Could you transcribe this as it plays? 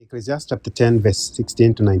Ecclesiastes chapter 10, verse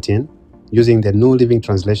 16 to 19, using the New Living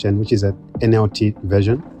Translation, which is an NLT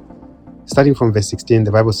version. Starting from verse 16,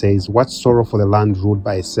 the Bible says, "What sorrow for the land ruled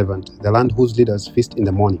by a servant, the land whose leaders feast in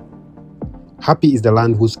the morning. Happy is the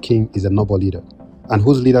land whose king is a noble leader, and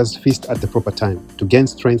whose leaders feast at the proper time, to gain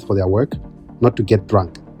strength for their work, not to get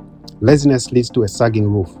drunk. Laziness leads to a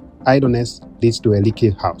sagging roof. Idleness leads to a leaky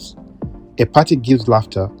house. A party gives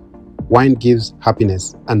laughter, wine gives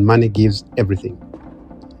happiness, and money gives everything."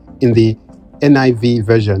 In the NIV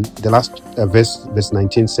version, the last verse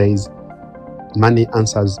 19 says, "Money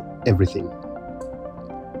answers everything."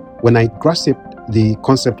 When I grasped the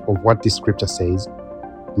concept of what this scripture says,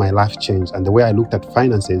 my life changed, and the way I looked at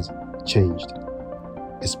finances changed.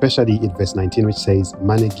 Especially in verse 19, which says,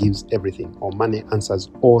 "Money gives everything," or money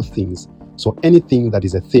answers all things. So anything that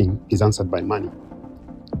is a thing is answered by money.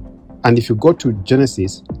 And if you go to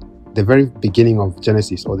Genesis, the very beginning of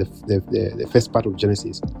Genesis, or the first part of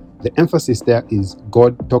Genesis, the emphasis there is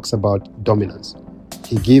God talks about dominance.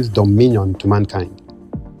 He gives dominion to mankind,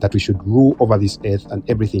 that we should rule over this earth and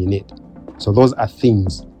everything in it. So those are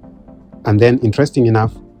things. And then, interesting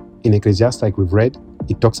enough, in Ecclesiastes, like we've read,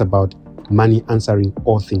 it talks about money answering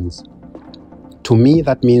all things. To me,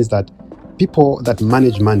 that means that people that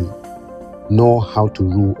manage money know how to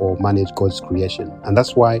rule or manage God's creation. And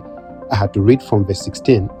that's why I had to read from verse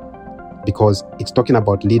 16, because it's talking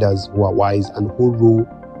about leaders who are wise and who rule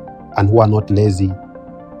and who are not lazy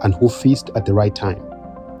and who feast at the right time.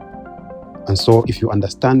 And so if you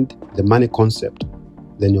understand the money concept,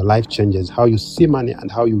 then your life changes. How you see money and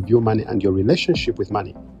how you view money and your relationship with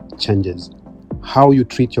money changes. How you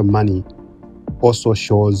treat your money also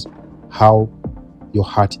shows how your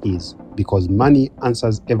heart is, because money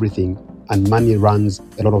answers everything and money runs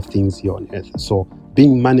a lot of things here on earth. So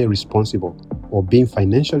being money responsible or being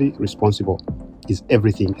financially responsible is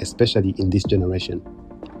everything, especially in this generation.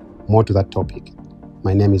 More to that topic.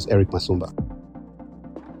 My name is Eric Masumba.